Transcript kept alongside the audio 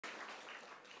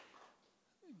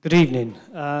Good evening.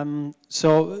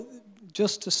 So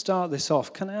just to start this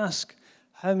off, can I ask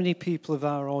how many people of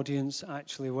our audience are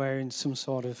actually wearing some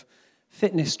sort of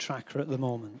fitness tracker at the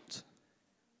moment?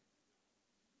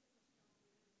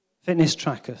 Fitness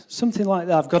tracker, something like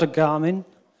that. I've got a Garmin.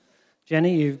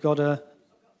 Jenny, you've got a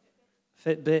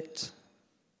Fitbit.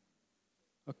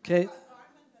 Okay.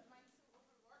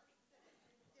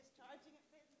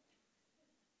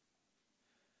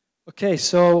 Okay,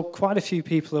 so quite a few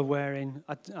people are wearing,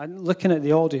 looking at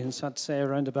the audience, I'd say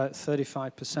around about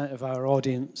 35% of our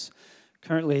audience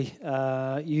currently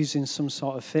using some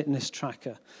sort of fitness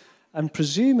tracker. And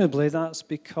presumably that's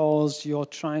because you're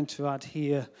trying to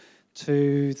adhere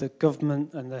to the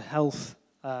government and the health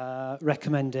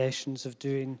recommendations of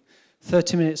doing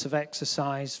 30 minutes of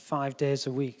exercise 5 days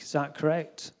a week. Is that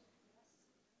correct?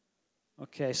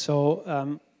 Okay,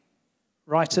 so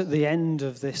right at the end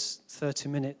of this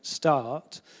 30-minute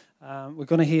start, we're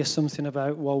going to hear something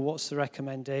about, well, what's the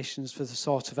recommendations for the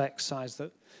sort of exercise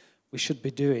that we should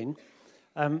be doing.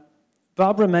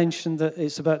 Barbara mentioned that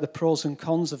it's about the pros and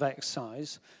cons of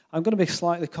exercise. I'm going to be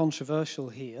slightly controversial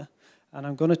here, and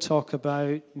I'm going to talk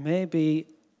about maybe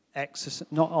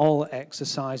not all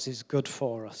exercise is good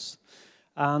for us.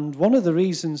 And one of the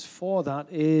reasons for that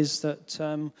is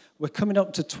that we're coming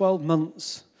up to 12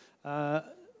 months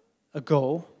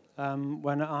ago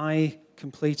when I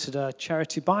completed a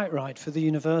charity bike ride for the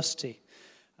university.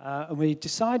 And we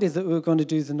decided that we were going to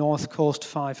do the North Coast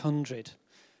 500.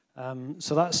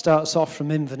 So that starts off from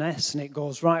Inverness and it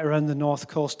goes right around the north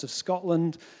coast of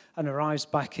Scotland and arrives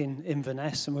back in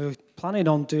Inverness. And we were planning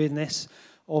on doing this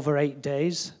over 8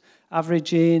 days,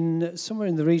 averaging somewhere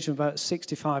in the region of about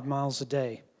 65 miles a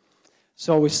day.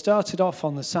 So we started off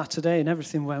on the Saturday and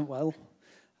everything went well.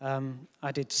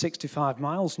 I did 65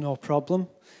 miles, no problem.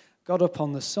 Got up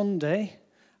on the Sunday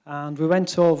and we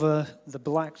went over the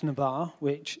Blacknabar,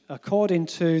 which according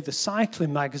to the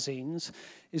cycling magazines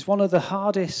is one of the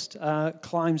hardest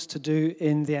climbs to do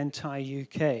in the entire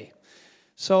UK.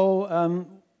 So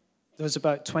there was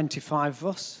about 25 of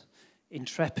us,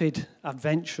 intrepid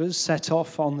adventurers, set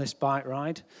off on this bike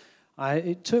ride.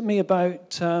 It took me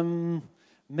about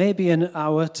maybe an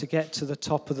hour to get to the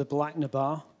top of the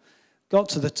Blacknabar. Got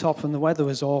to the top and the weather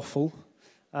was awful.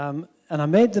 And I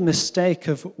made the mistake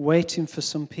of waiting for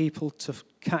some people to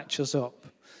catch us up.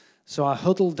 So I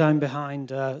huddled down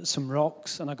behind some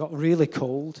rocks and I got really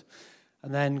cold.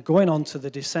 And then going on to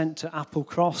the descent to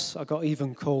Applecross, I got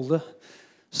even colder.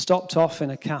 Stopped off in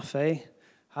a cafe,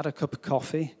 had a cup of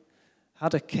coffee,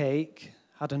 had a cake,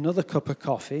 had another cup of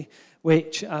coffee,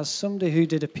 which, as somebody who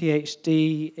did a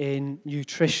PhD in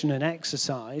nutrition and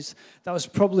exercise, that was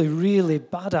probably really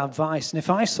bad advice. And if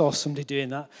I saw somebody doing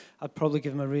that, I'd probably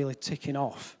give them a really ticking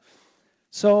off.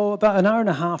 So about an hour and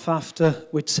a half after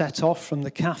we'd set off from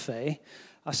the cafe,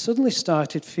 I suddenly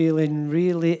started feeling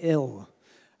really ill.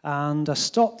 And I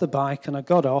stopped the bike and I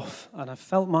got off and I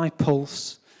felt my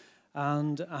pulse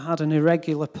and I had an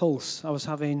irregular pulse. I was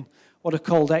having what are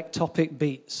called ectopic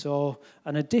beats, so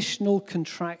an additional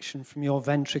contraction from your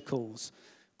ventricles,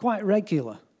 quite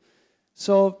regular.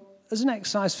 So as an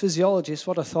exercise physiologist,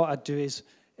 what I thought I'd do is,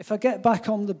 if I get back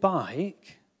on the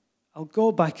bike, I'll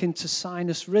go back into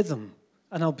sinus rhythm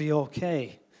and I'll be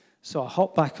okay. So I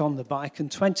hopped back on the bike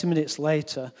and 20 minutes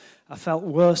later, I felt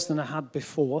worse than I had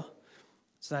before.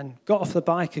 So then got off the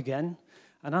bike again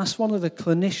and asked one of the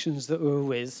clinicians that we were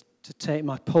with to take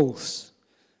my pulse.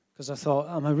 Because I thought,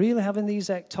 am I really having these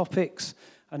ectopics?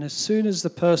 And as soon as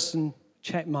the person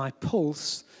checked my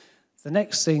pulse, the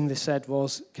next thing they said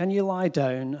was, can you lie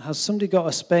down? Has somebody got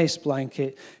a space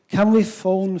blanket? Can we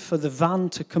phone for the van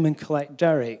to come and collect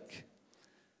Derek?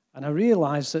 And I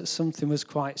realized that something was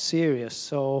quite serious.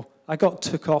 So I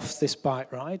took off this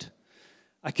bike ride.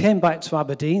 I came back to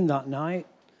Aberdeen that night.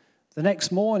 The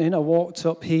next morning, I walked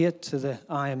up here to the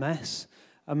IMS,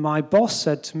 and my boss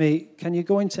said to me, can you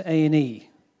go into A&E?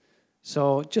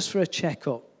 So just for a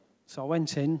checkup. So I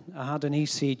went in, I had an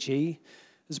ECG.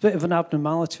 There's a bit of an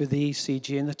abnormality with the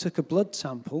ECG, and they took a blood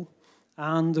sample,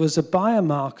 and there was a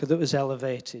biomarker that was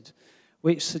elevated,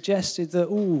 which suggested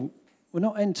that, we're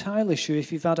not entirely sure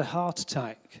if you've had a heart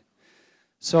attack.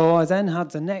 So I then had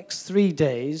the next 3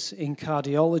 days in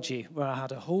cardiology, where I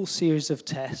had a whole series of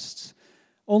tests,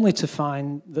 only to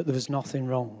find that there was nothing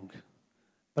wrong.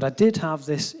 But I did have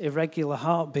this irregular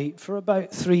heartbeat for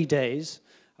about 3 days.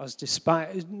 I was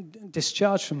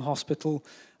discharged from hospital.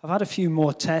 I've had a few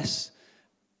more tests.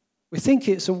 We think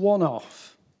it's a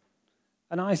one-off.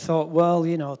 And I thought, well,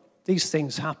 these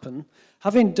things happen.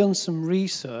 Having done some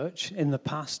research in the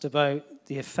past about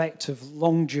the effect of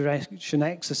long-duration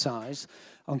exercise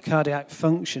on cardiac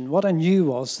function, what I knew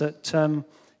was that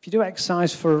If you do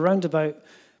exercise for around about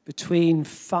between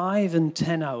 5 and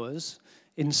 10 hours,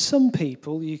 in some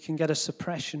people you can get a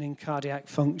suppression in cardiac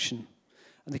function.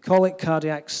 And they call it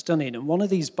cardiac stunning. And one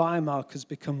of these biomarkers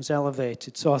becomes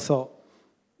elevated. So I thought,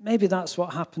 maybe that's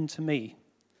what happened to me.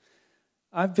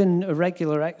 I've been a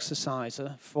regular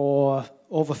exerciser for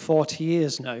over 40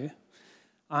 years now,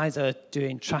 either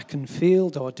doing track and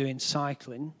field or doing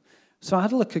cycling. So I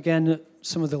had a look again at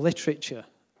some of the literature.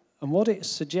 And what it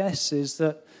suggests is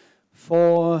that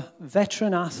for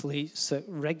veteran athletes that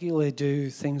regularly do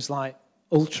things like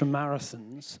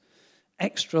ultramarathons,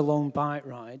 extra long bike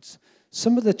rides,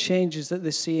 some of the changes that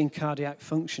they see in cardiac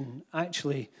function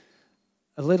actually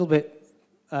a little bit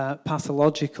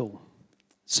pathological.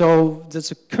 So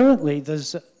currently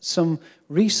there's some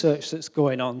research that's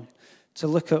going on to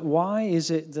look at why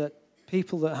is it that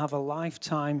people that have a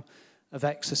lifetime of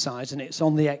exercise, and it's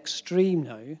on the extreme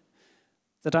now,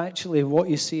 that actually what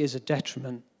you see is a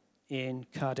detriment in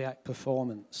cardiac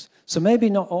performance. So maybe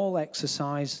not all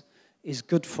exercise is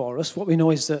good for us. What we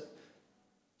know is that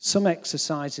some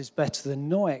exercise is better than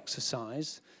no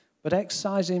exercise, but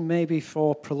exercising maybe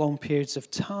for prolonged periods of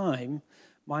time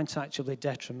might actually be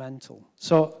detrimental.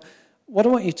 So what I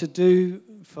want you to do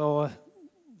for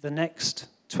the next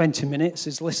 20 minutes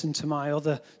is listen to my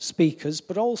other speakers,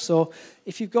 but also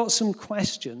if you've got some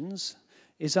questions,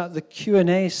 is at the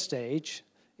Q&A stage,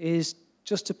 is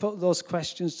just to put those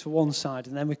questions to one side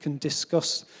and then we can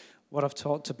discuss what I've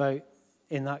talked about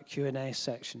in that Q&A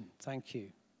section. Thank you.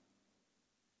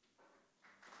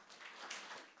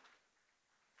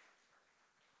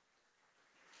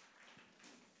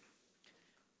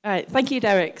 All right, thank you,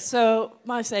 Derek. So,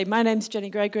 my name's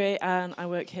Jenny Gregory, and I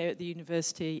work here at the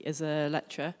university as a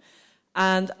lecturer.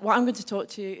 And what I'm going to talk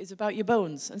to you is about your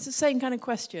bones. And it's the same kind of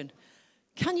question.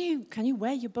 Can you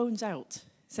wear your bones out,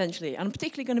 essentially? And I'm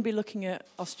particularly going to be looking at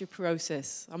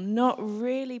osteoporosis. I'm not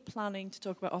really planning to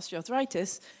talk about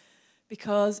osteoarthritis,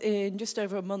 because in just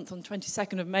over a month, on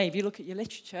 22nd of May, if you look at your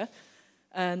literature,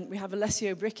 we have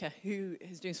Alessio Bricca, who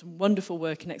is doing some wonderful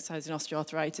work in exercise in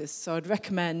osteoarthritis. So I'd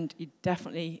recommend you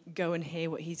definitely go and hear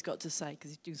what he's got to say,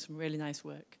 because he's doing some really nice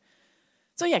work.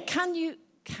 So yeah, can you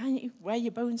wear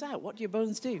your bones out? What do your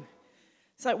bones do?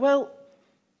 It's like, well,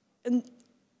 and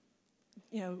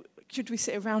should we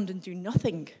sit around and do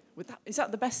nothing with that? Is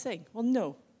that the best thing? Well,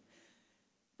 no.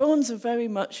 Bones are very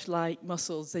much like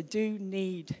muscles. They do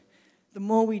need, the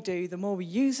more we do, the more we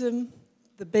use them,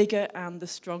 the bigger and the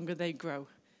stronger they grow.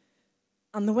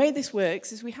 And the way this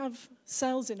works is we have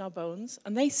cells in our bones,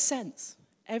 and they sense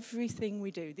everything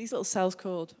we do. These little cells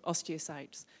called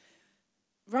osteocytes.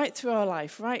 Right through our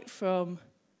life, right from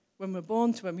when we're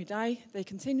born to when we die, they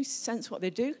continue to sense what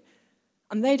they do,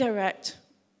 and they direct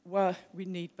where we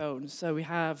need bones. So we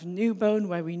have new bone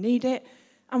where we need it,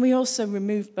 and we also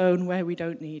remove bone where we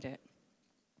don't need it.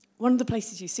 One of the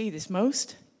places you see this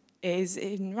most is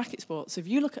in racket sports. So if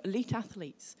you look at elite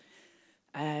athletes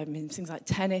in things like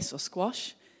tennis or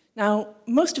squash, now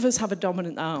most of us have a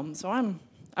dominant arm. So I'm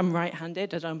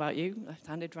right-handed. I don't know about you,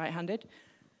 left-handed, right-handed.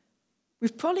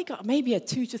 We've probably got maybe a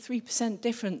 2 to 3%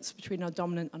 difference between our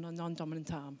dominant and our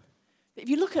non-dominant arm. But if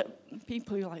you look at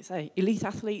people who, like, say, elite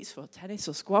athletes for tennis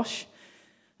or squash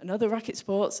and other racket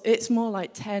sports, it's more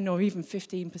like 10 or even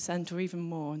 15% or even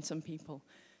more in some people,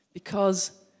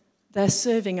 because their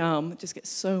serving arm just gets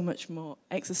so much more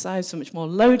exercise, so much more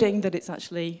loading, that it's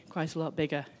actually quite a lot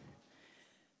bigger.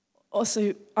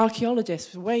 Also,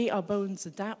 archaeologists, the way our bones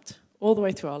adapt all the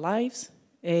way through our lives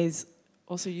is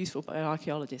also useful by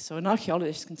archaeologists. So an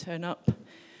archaeologist can turn up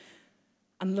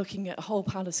and, looking at a whole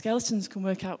pile of skeletons, can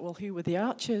work out, well, who were the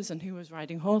archers and who was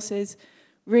riding horses,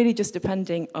 really just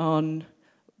depending on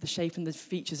the shape and the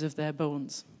features of their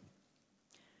bones.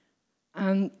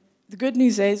 And the good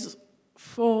news is,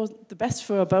 for the best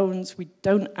for our bones, we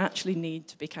don't actually need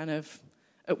to be kind of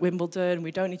at Wimbledon.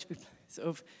 We don't need to be sort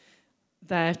of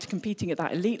there to competing at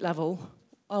that elite level.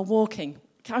 Our walking,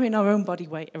 carrying our own body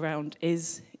weight around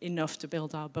is enough to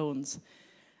build our bones.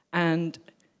 And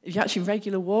if you're actually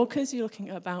regular walkers, you're looking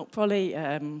at about probably,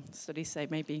 studies say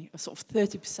maybe a sort of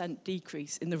 30%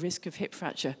 decrease in the risk of hip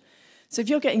fracture. So if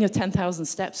you're getting your 10,000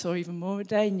 steps or even more a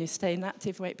day and you're staying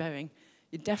active weight bearing,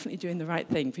 you're definitely doing the right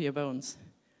thing for your bones.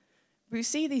 We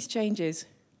see these changes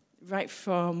right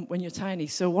from when you're tiny.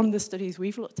 So one of the studies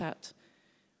we've looked at,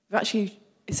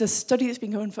 it's a study that's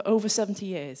been going for over 70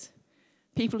 years.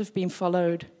 People have been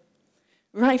followed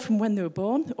right from when they were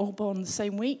born, all born the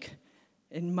same week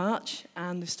in March,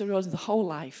 and they've studied the whole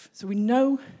life. So we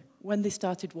know when they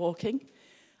started walking,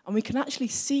 and we can actually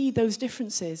see those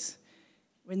differences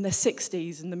in their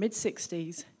 60s and the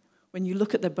mid-60s. When you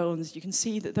look at their bones, you can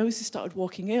see that those who started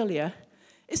walking earlier,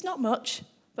 it's not much,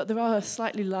 but there are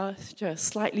slightly larger,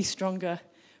 slightly stronger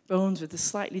bones with a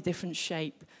slightly different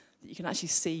shape that you can actually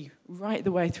see right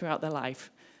the way throughout their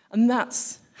life. And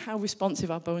that's how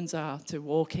responsive our bones are to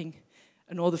walking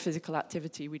and all the physical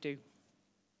activity we do.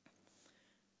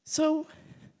 So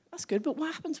that's good, but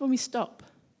what happens when we stop?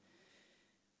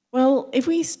 Well, if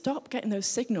we stop getting those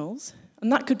signals,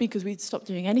 and that could be because we'd stop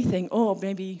doing anything, or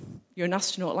maybe you're an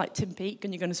astronaut like Tim Peake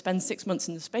and you're going to spend 6 months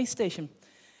in the space station.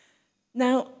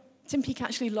 Now, Tim Peake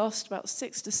actually lost about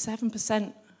 6 to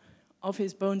 7% of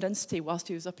his bone density whilst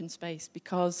he was up in space,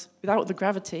 because without the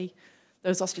gravity,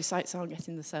 those osteocytes aren't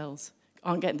getting the cells,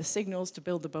 aren't getting the signals to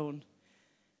build the bone.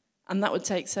 And that would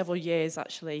take several years,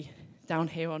 actually, down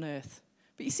here on Earth.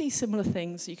 But you see similar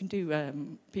things. You can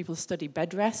do, people study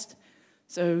bed rest.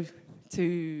 So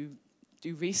to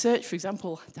do research, for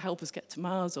example, to help us get to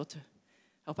Mars or to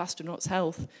help astronauts'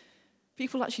 health,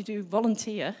 people actually do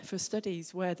volunteer for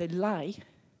studies where they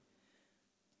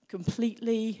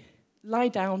completely lie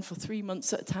down for 3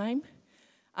 months at a time.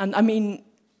 And I mean,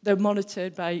 they're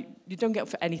monitored by, you don't get up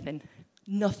for anything,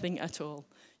 nothing at all.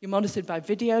 You're monitored by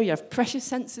video, you have pressure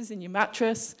sensors in your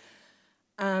mattress,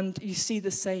 and you see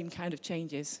the same kind of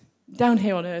changes down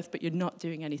here on Earth, but you're not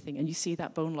doing anything, and you see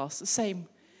that bone loss. The same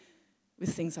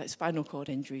with things like spinal cord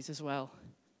injuries as well.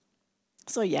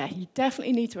 So yeah, you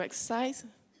definitely need to exercise,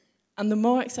 and the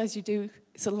more exercise you do,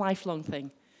 it's a lifelong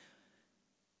thing.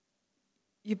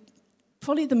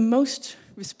 Probably the most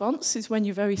response is when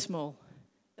you're very small.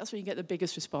 That's when you get the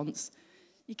biggest response.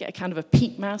 You get a kind of a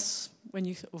peak mass when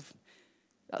you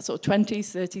that sort of 20s,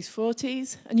 30s,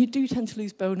 40s, and you do tend to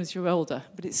lose bone as you're older,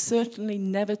 but it's certainly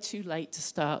never too late to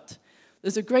start.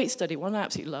 There's a great study, one I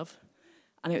absolutely love,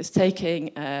 and it was taking,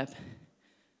 it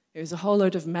was a whole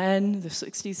load of men, the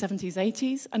 60s, 70s,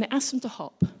 80s, and it asked them to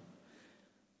hop.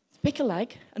 Pick a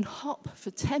leg and hop for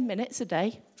 10 minutes a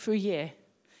day for a year.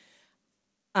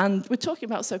 And we're talking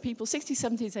about, so people, 60s,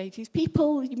 70s, 80s,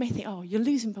 people, you may think, oh, you're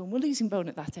losing bone, we're losing bone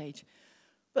at that age.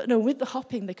 But no, with the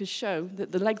hopping, they could show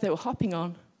that the leg they were hopping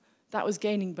on, that was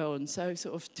gaining bone. So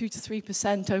sort of 2 to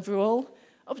 3% overall,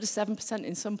 up to 7%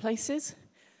 in some places.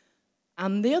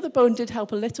 And the other bone did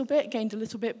help a little bit, gained a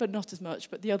little bit, but not as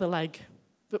much, but the other leg.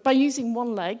 But by using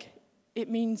one leg, it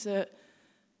means that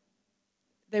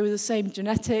they were the same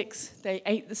genetics, they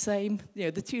ate the same,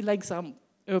 the two legs are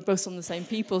both on the same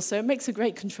people, so it makes a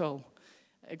great control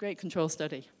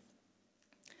study.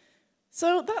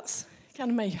 So that's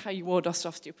kind of how you ward off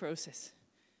osteoporosis.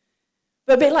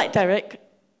 But a bit like Derek,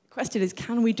 the question is,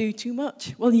 can we do too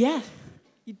much? Well, yeah,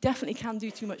 you definitely can do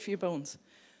too much for your bones.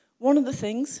 One of the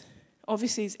things,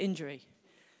 obviously, is injury.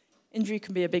 Injury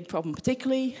can be a big problem,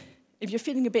 particularly if you're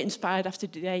feeling a bit inspired after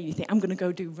today, you think, I'm going to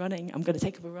go do running, I'm going to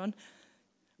take up a run,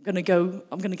 I'm going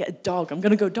to get a dog, I'm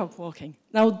going to go dog walking.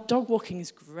 Now, dog walking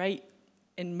is great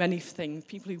in many things.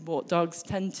 People who walk dogs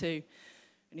tend to,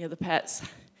 any other pets,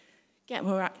 get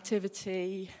more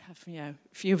activity, have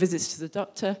fewer visits to the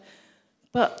doctor,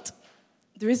 but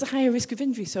there is a higher risk of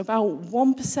injury. So about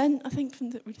 1%, I think,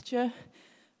 from the literature,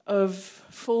 of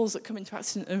falls that come into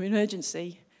accident or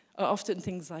emergency are often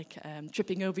things like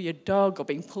tripping over your dog or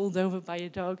being pulled over by your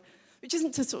dog, which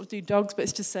isn't to sort of do dogs, but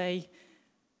it's to say,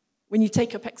 when you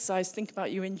take up exercise, think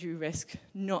about your injury risk,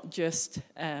 not just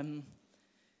the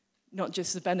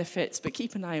benefits, but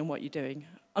keep an eye on what you're doing.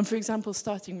 And for example,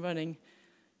 starting running,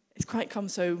 it's quite common,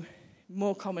 so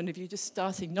more common if you're just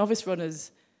starting. Novice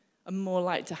runners are more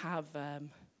likely to have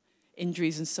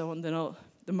injuries and so on than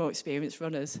the more experienced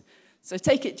runners. So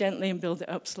take it gently and build it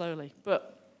up slowly.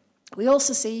 But we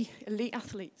also see elite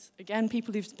athletes, again,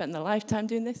 people who've spent their lifetime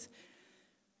doing this.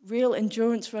 Real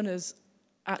endurance runners,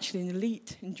 actually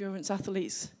elite endurance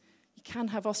athletes, you can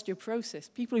have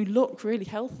osteoporosis. People who look really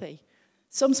healthy.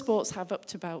 Some sports have up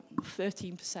to about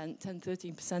 13%,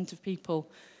 10-13% of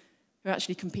people who are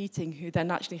actually competing who then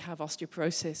actually have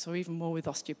osteoporosis, or even more with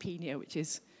osteopenia, which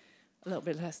is a little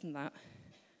bit less than that.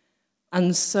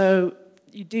 And so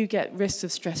you do get risks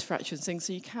of stress fractures and things,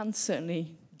 so you can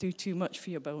certainly do too much for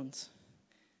your bones.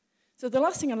 So the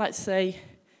last thing I'd like to say,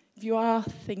 if you are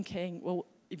thinking, well,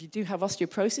 if you do have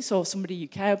osteoporosis or somebody you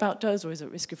care about does or is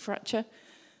at risk of fracture,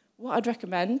 what I'd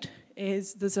recommend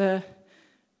is there's a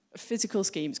physical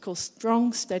scheme. It's called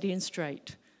Strong, Steady and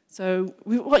Straight. So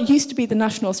what used to be the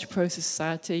National Osteoporosis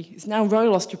Society is now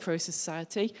Royal Osteoporosis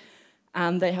Society,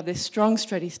 and they have this Strong,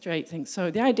 Steady, Straight thing. So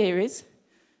the idea is,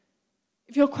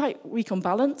 if you're quite weak on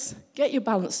balance, get your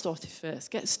balance sorted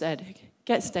first. Get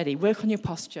steady, work on your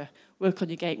posture, work on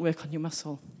your gait, work on your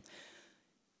muscle.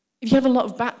 If you have a lot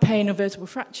of back pain or vertebral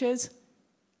fractures,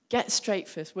 get straight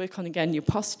first. Work on, again, your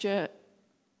posture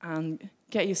and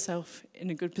get yourself in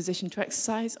a good position to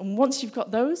exercise. And once you've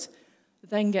got those,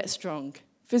 then get strong.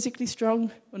 physically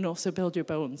strong and also build your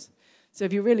bones. So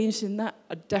if you're really interested in that,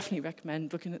 I'd definitely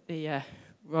recommend looking at the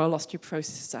Royal Osteoporosis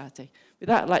Society. With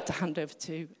that, I'd like to hand over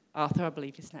to Arthur, I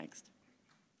believe is next.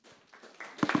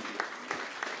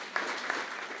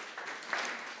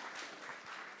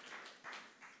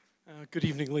 Good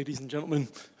evening, ladies and gentlemen.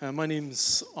 My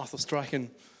name's Arthur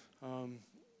Strachan.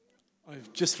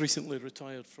 I've just recently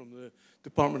retired from the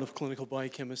Department of Clinical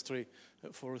Biochemistry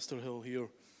at Forester Hill here,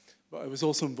 but I was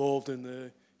also involved in the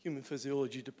Human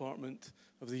Physiology Department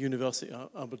of the University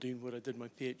of Aberdeen, where I did my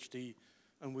PhD,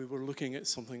 and we were looking at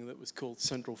something that was called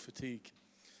central fatigue.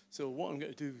 So what I'm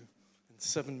going to do in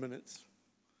 7 minutes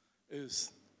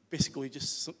is basically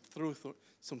just throw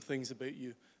some things about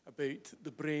you, about the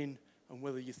brain, and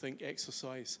whether you think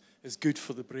exercise is good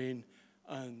for the brain,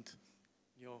 and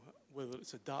whether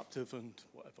it's adaptive and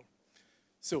whatever.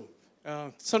 So,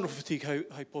 central fatigue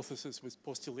hypothesis was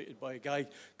postulated by a guy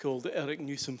called Eric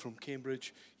Newsom from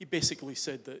Cambridge. He basically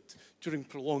said that during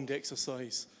prolonged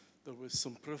exercise, there was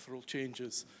some peripheral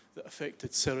changes that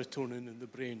affected serotonin in the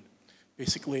brain.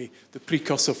 Basically, the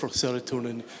precursor for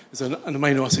serotonin is an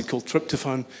amino acid called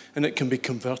tryptophan, and it can be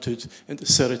converted into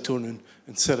serotonin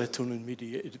and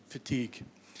serotonin-mediated fatigue.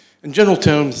 In general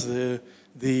terms, the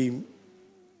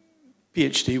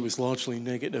PhD was largely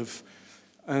negative,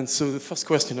 and so the first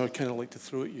question I'd kind of like to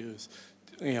throw at you is,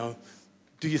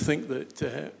 do you think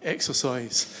that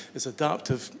exercise is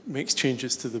adaptive, makes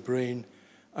changes to the brain,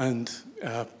 and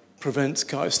prevents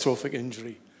catastrophic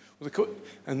injury?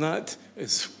 And that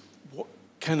is what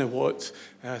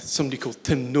somebody called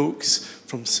Tim Noakes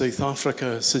from South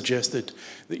Africa suggested,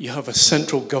 that you have a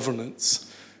central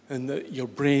governance and that your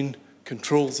brain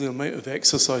controls the amount of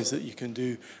exercise that you can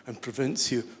do and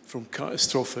prevents you from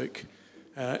catastrophic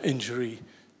injury.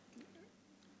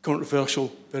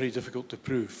 Controversial, very difficult to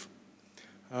prove.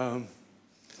 Another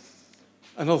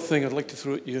thing I'd like to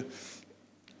throw at you,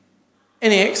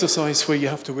 any exercise where you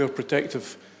have to wear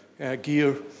protective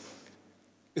gear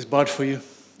is bad for you,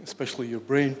 especially your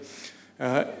brain.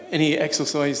 Any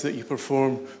exercise that you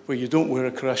perform where you don't wear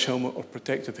a crash helmet or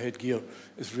protective headgear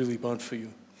is really bad for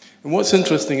you. And what's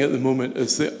interesting at the moment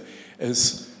is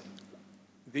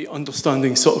the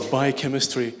understanding sort of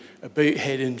biochemistry about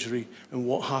head injury and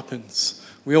what happens.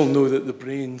 We all know that the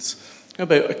brain's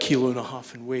about 1.5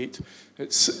 kilos in weight.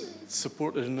 It's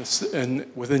supported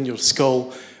within your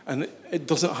skull, and it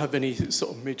doesn't have any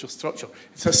sort of major structure.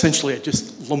 It's essentially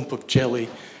just a lump of jelly,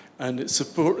 and it's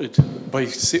supported by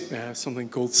something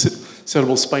called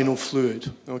cerebral spinal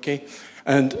fluid, okay?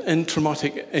 And in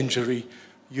traumatic injury,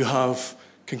 you have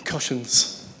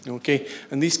concussions, okay?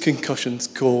 And these concussions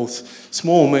cause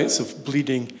small amounts of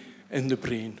bleeding in the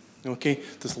brain, okay?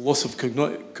 There's loss of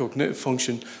cognitive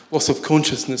function, loss of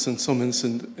consciousness in some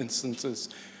instances,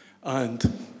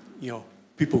 and,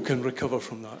 people can recover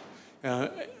from that.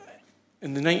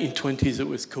 In the 1920s, it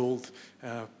was called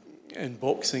in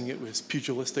boxing, it was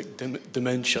pugilistic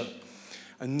dementia.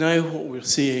 And now what we're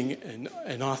seeing in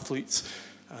athletes,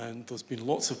 and there's been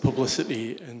lots of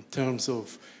publicity in terms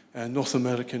of North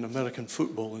American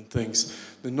football and things,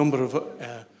 the number of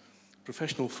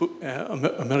professional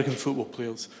American football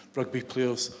players, rugby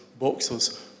players,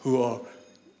 boxers who are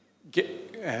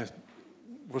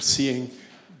we're seeing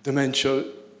dementia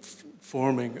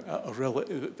forming at a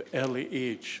relatively early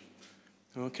age.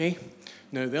 Okay?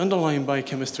 Now, the underlying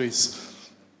biochemistry is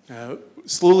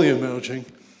slowly emerging,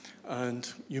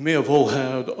 and you may have all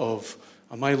heard of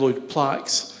amyloid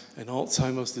plaques in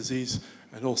Alzheimer's disease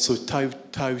and also tau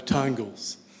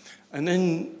tangles. And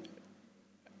in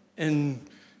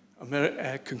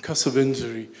concussive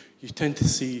injury, you tend to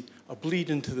see a bleed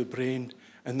into the brain,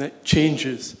 and that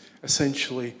changes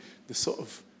essentially the sort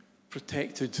of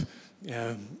protected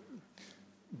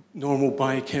normal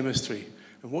biochemistry.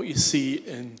 And what you see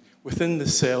within the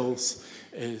cells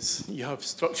is you have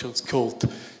structures called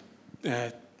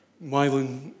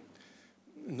microtubules.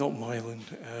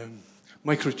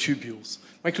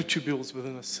 Microtubules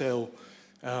within a cell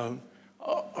are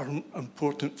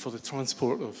important for the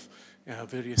transport of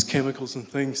various chemicals and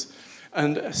things.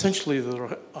 And essentially, they're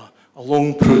a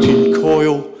long protein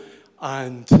coil,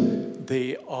 and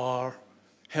they are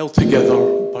held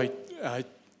together by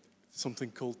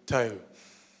something called tau.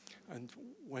 And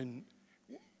when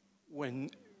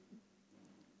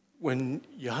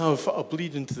you have a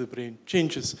bleed into the brain,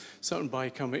 changes certain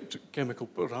biochemical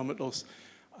parameters,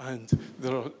 and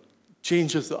there are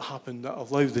changes that happen that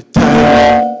allow the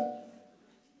tau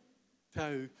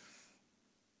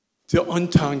to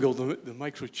untangle the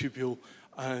microtubule,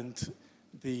 and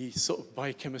the sort of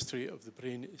biochemistry of the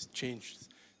brain is changed.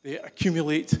 They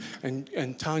accumulate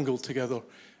and tangle together,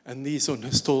 and these on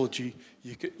histology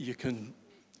you can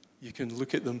you can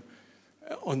look at them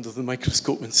under the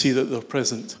microscope and see that they're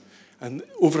present. And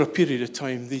over a period of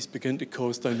time, these begin to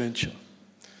cause dementia.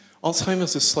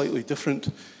 Alzheimer's is slightly different,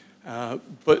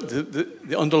 but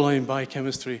the underlying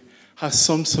biochemistry has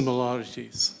some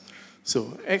similarities.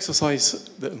 So exercise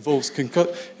that involves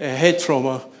head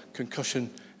trauma,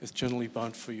 concussion, is generally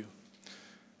bad for you.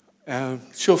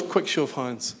 Quick show of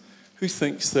hands. Who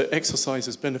thinks that exercise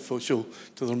is beneficial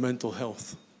to their mental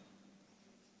health?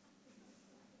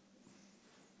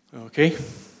 Okay.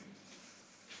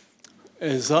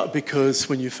 Is that because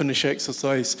when you finish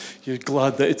exercise, you're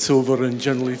glad that it's over and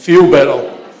generally feel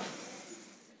better?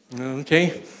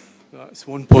 Okay, that's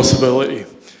one possibility.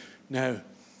 Now,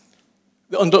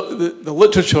 the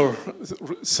literature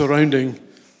surrounding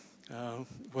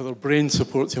whether brain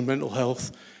supports your mental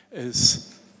health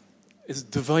is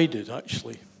divided,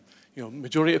 actually. You know,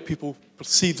 majority of people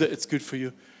perceive that it's good for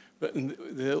you, but in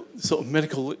the sort of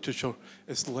medical literature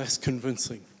is less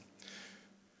convincing.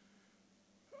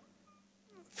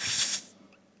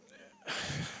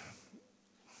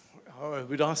 I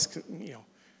would ask, you know,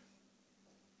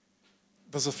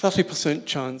 there's a 30%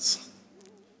 chance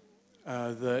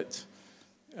that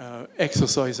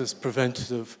exercise is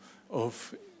preventative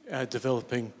of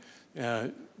developing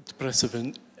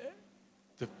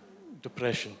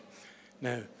depression.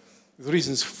 Now, the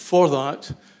reasons for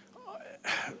that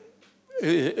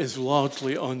is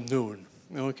largely unknown,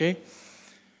 okay?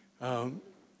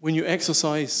 When you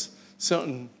exercise,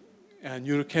 certain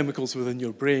neurochemicals within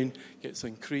your brain gets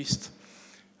increased,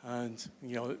 and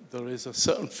you know there is a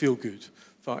certain feel-good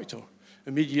factor.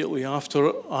 Immediately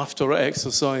after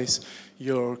exercise,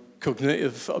 your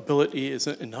cognitive ability is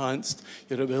enhanced,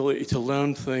 your ability to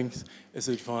learn things is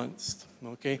advanced,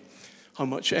 okay? How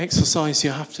much exercise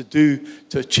you have to do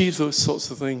to achieve those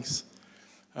sorts of things.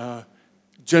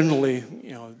 Generally,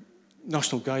 you know,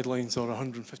 national guidelines are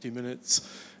 150 minutes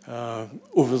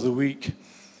over the week.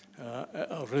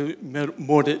 A really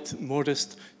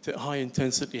modest to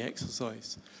high-intensity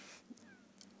exercise.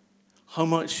 How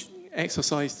much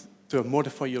exercise to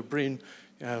modify your brain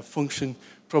function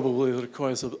probably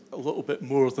requires a little bit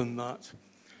more than that,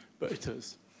 but it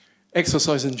is.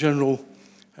 Exercise in general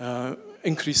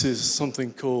increases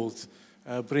something called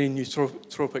brain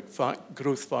neurotrophic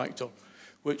growth factor,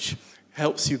 which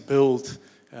helps you build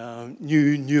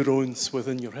new neurons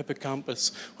within your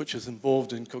hippocampus, which is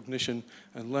involved in cognition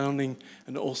and learning,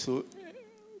 and also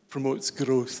promotes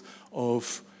growth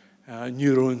of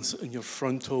neurons in your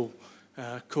frontal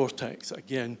cortex.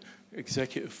 Again,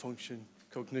 executive function,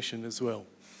 cognition as well.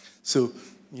 So,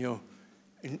 you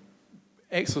know,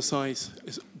 exercise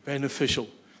is beneficial.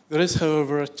 There is,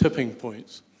 however, a tipping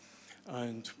point,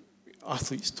 and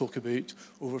athletes talk about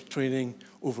overtraining,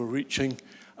 overreaching,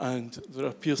 and there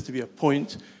appears to be a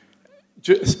point,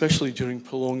 especially during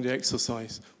prolonged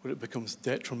exercise, where it becomes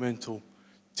detrimental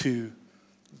to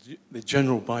the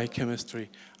general biochemistry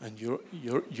and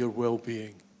your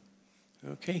well-being.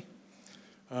 Okay?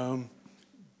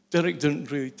 Derek didn't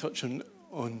really touch on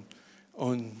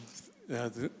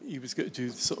he was going to do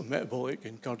sort of metabolic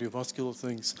and cardiovascular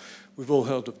things. We've all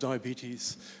heard of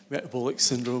diabetes, metabolic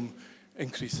syndrome,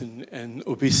 increase in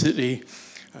obesity,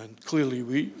 and clearly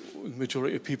the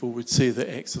majority of people would say that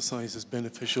exercise is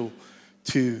beneficial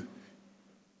to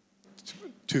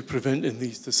preventing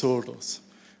these disorders.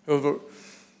 However,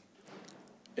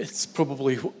 it's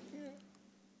probably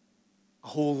a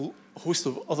whole host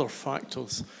of other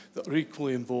factors that are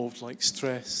equally involved, like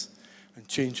stress and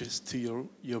changes to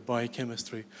your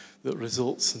biochemistry that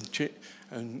results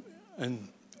in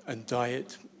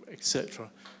diet, etc.,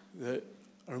 that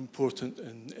are important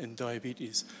in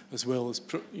diabetes, as well as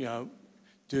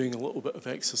doing a little bit of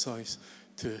exercise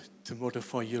to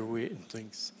modify your weight and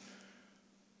things.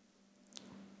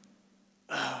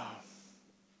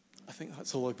 I think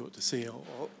that's all I've got to say.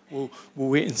 We'll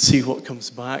wait and see what comes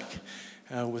back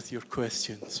with your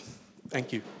questions.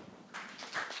 Thank you.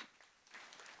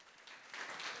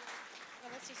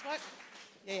 Let's just work.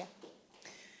 Yeah.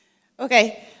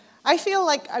 Okay. I feel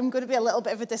like I'm going to be a little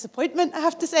bit of a disappointment, I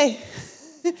have to say.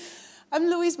 I'm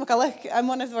Louise McCulloch. I'm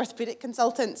one of the orthopaedic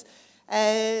consultants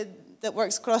that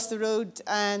works across the road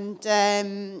and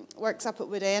works up at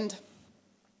Wood End.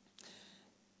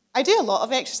 I do a lot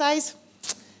of exercise.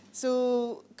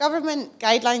 So government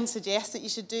guidelines suggest that you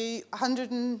should do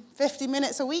 150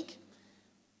 minutes a week.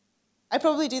 I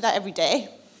probably do that every day.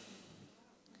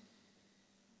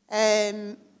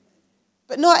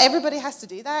 But not everybody has to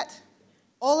do that.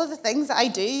 All of the things that I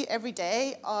do every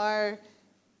day are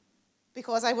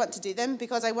because I want to do them,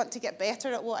 because I want to get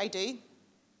better at what I do.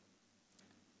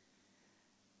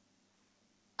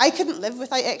 I couldn't live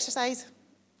without exercise.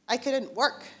 I couldn't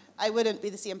work. I wouldn't be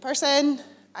the same person.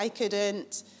 I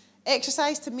couldn't.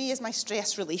 Exercise to me is my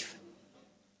stress relief.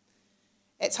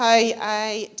 It's how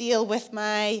I deal with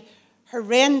my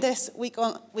horrendous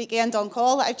weekend on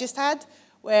call that I've just had,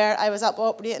 where I was up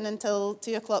operating until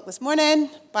 2 o'clock this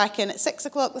morning, back in at 6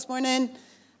 o'clock this morning,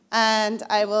 and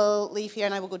I will leave here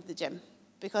and I will go to the gym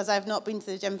because I've not been to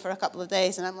the gym for a couple of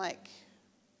days and I'm like,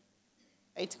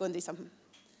 I need to go and do something.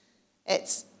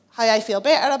 It's how I feel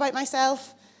better about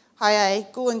myself, how I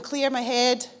go and clear my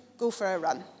head, go for a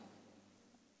run.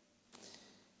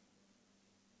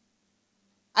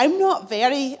 I'm not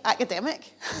very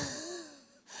academic.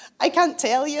 I can't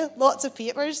tell you lots of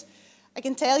papers. I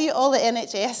can tell you all the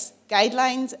NHS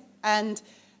guidelines, and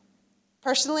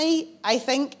personally, I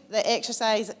think that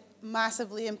exercise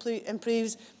massively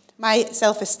improves my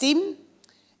self-esteem.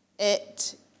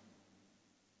 It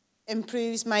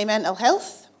improves my mental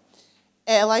health.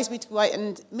 It allows me to go out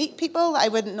and meet people that I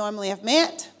wouldn't normally have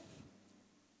met.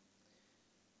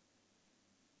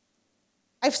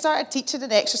 I've started teaching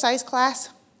an exercise class,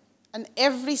 and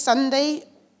every Sunday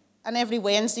and every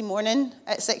Wednesday morning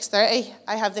at 6:30,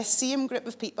 I have this same group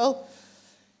of people.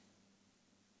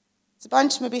 It's a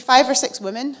bunch, maybe 5 or 6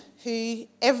 women, who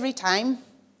every time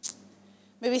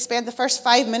maybe spend the first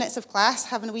 5 minutes of class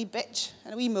having a wee bitch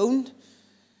and a wee moan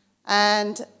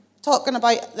and talking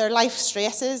about their life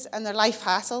stresses and their life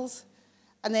hassles.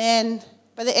 And then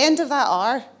by the end of that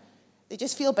hour, they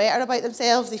just feel better about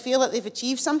themselves. They feel that they've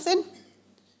achieved something.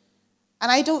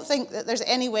 And I don't think that there's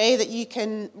any way that you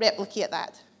can replicate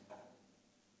that.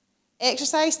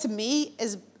 Exercise to me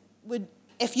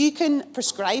if you can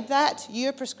prescribe that,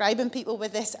 you're prescribing people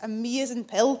with this amazing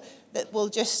pill that will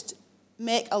just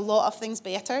make a lot of things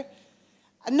better.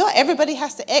 And not everybody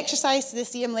has to exercise to the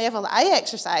same level that I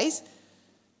exercise,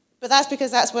 but that's because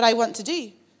that's what I want to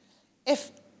do. If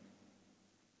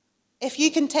you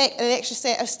can take an extra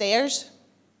set of stairs,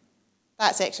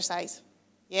 that's exercise,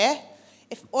 yeah?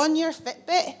 If on your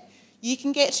Fitbit you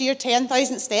can get to your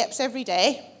 10,000 steps every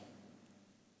day,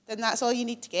 then that's all you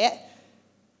need to get.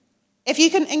 If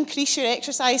you can increase your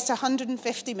exercise to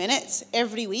 150 minutes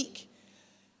every week,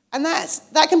 and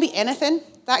that can be anything.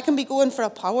 That can be going for a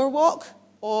power walk,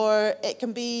 or it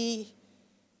can be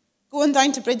going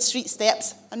down to Bridge Street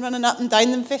steps and running up and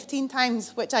down them 15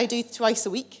 times, which I do twice a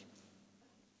week.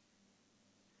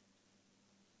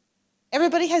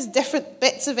 Everybody has different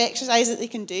bits of exercise that they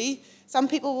can do. Some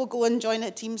people will go and join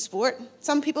a team sport.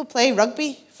 Some people play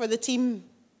rugby for the team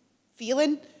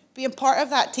feeling. Being part of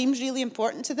that team is really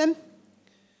important to them.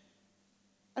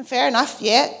 And fair enough,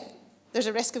 yeah, there's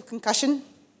a risk of concussion.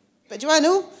 But do you want to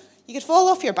know? You could fall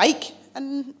off your bike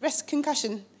and risk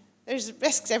concussion. There's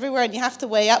risks everywhere, and you have to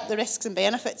weigh up the risks and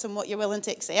benefits and what you're willing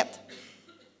to accept.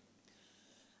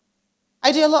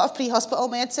 I do a lot of pre-hospital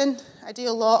medicine. I do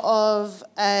a lot of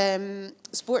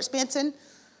sports medicine.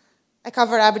 I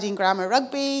cover Aberdeen Grammar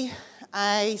Rugby.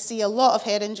 I see a lot of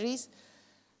head injuries.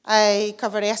 I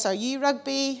cover SRU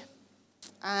Rugby.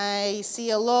 I see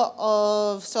a lot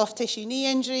of soft tissue knee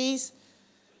injuries.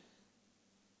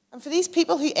 And for these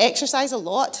people who exercise a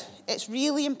lot, it's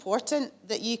really important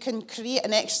that you can create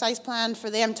an exercise plan for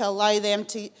them to allow them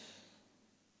to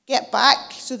get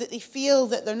back so that they feel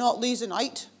that they're not losing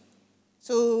out.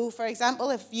 So, for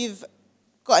example, if you've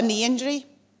got a knee injury,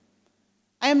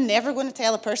 I am never going to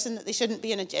tell a person that they shouldn't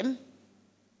be in a gym.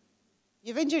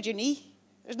 You've injured your knee.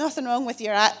 There's nothing wrong with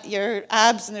your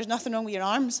abs, and there's nothing wrong with your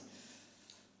arms.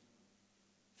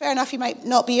 Fair enough, you might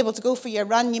not be able to go for your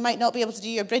run. You might not be able to do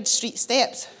your Bridge Street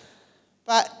steps.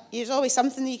 But there's always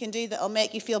something that you can do that will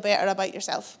make you feel better about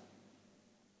yourself.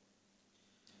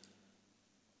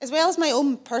 As well as my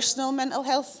own personal mental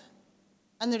health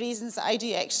and the reasons that I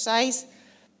do exercise,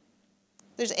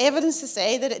 there's evidence to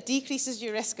say that it decreases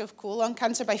your risk of colon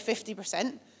cancer by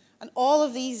 50%. And all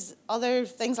of these other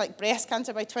things like breast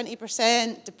cancer by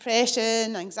 20%,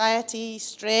 depression, anxiety,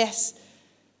 stress,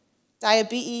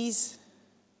 diabetes.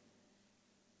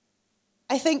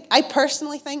 I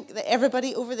personally think that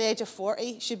everybody over the age of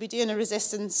 40 should be doing a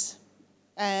resistance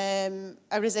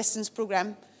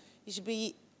program. You should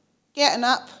be getting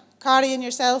up, carrying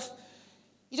yourself.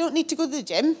 You don't need to go to the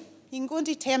gym. You can go and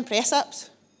do 10 press-ups.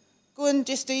 Go and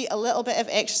just do a little bit of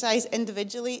exercise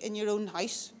individually in your own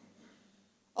house.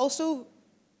 Also,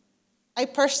 I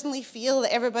personally feel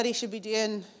that everybody should be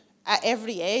doing, at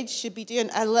every age, should be doing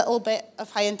a little bit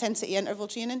of high-intensity interval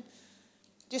training,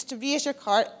 just to raise your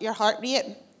heart rate.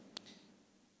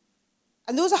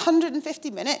 And those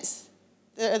 150 minutes,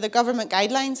 the government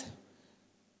guidelines,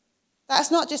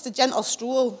 that's not just a gentle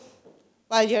stroll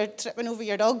while you're tripping over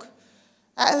your dog.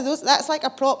 That's like a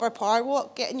proper power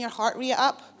walk, getting your heart rate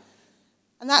up.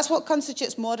 And that's what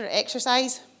constitutes moderate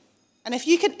exercise. And if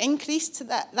you can increase to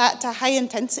that to high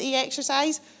intensity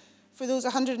exercise for those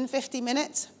 150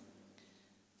 minutes,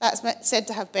 that's said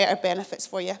to have better benefits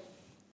for you.